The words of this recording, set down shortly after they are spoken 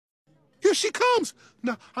here she comes.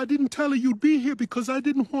 Now, I didn't tell her you'd be here because I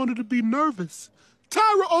didn't want her to be nervous.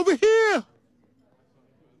 Tyra, over here.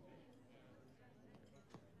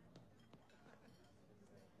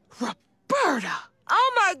 Roberta!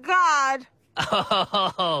 Oh, my God!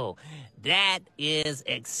 Oh, that is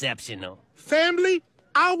exceptional. Family,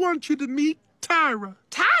 I want you to meet Tyra.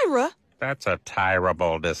 Tyra? That's a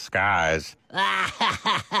terrible disguise.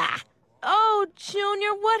 Oh,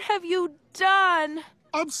 Junior, what have you done?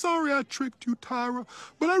 I'm sorry I tricked you, Tyra,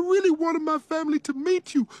 but I really wanted my family to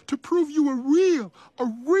meet you to prove you a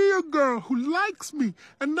real girl who likes me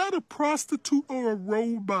and not a prostitute or a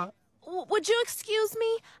robot. Would you excuse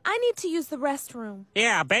me? I need to use the restroom.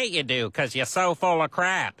 Yeah, I bet you do, 'cause you're so full of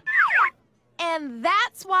crap. And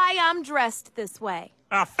that's why I'm dressed this way.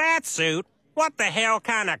 A fat suit? What the hell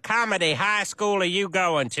kind of comedy high school are you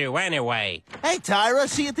going to, anyway? Hey, Tyra,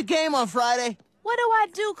 see you at the game on Friday. What do I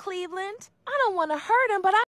do, Cleveland? I don't want to hurt him, but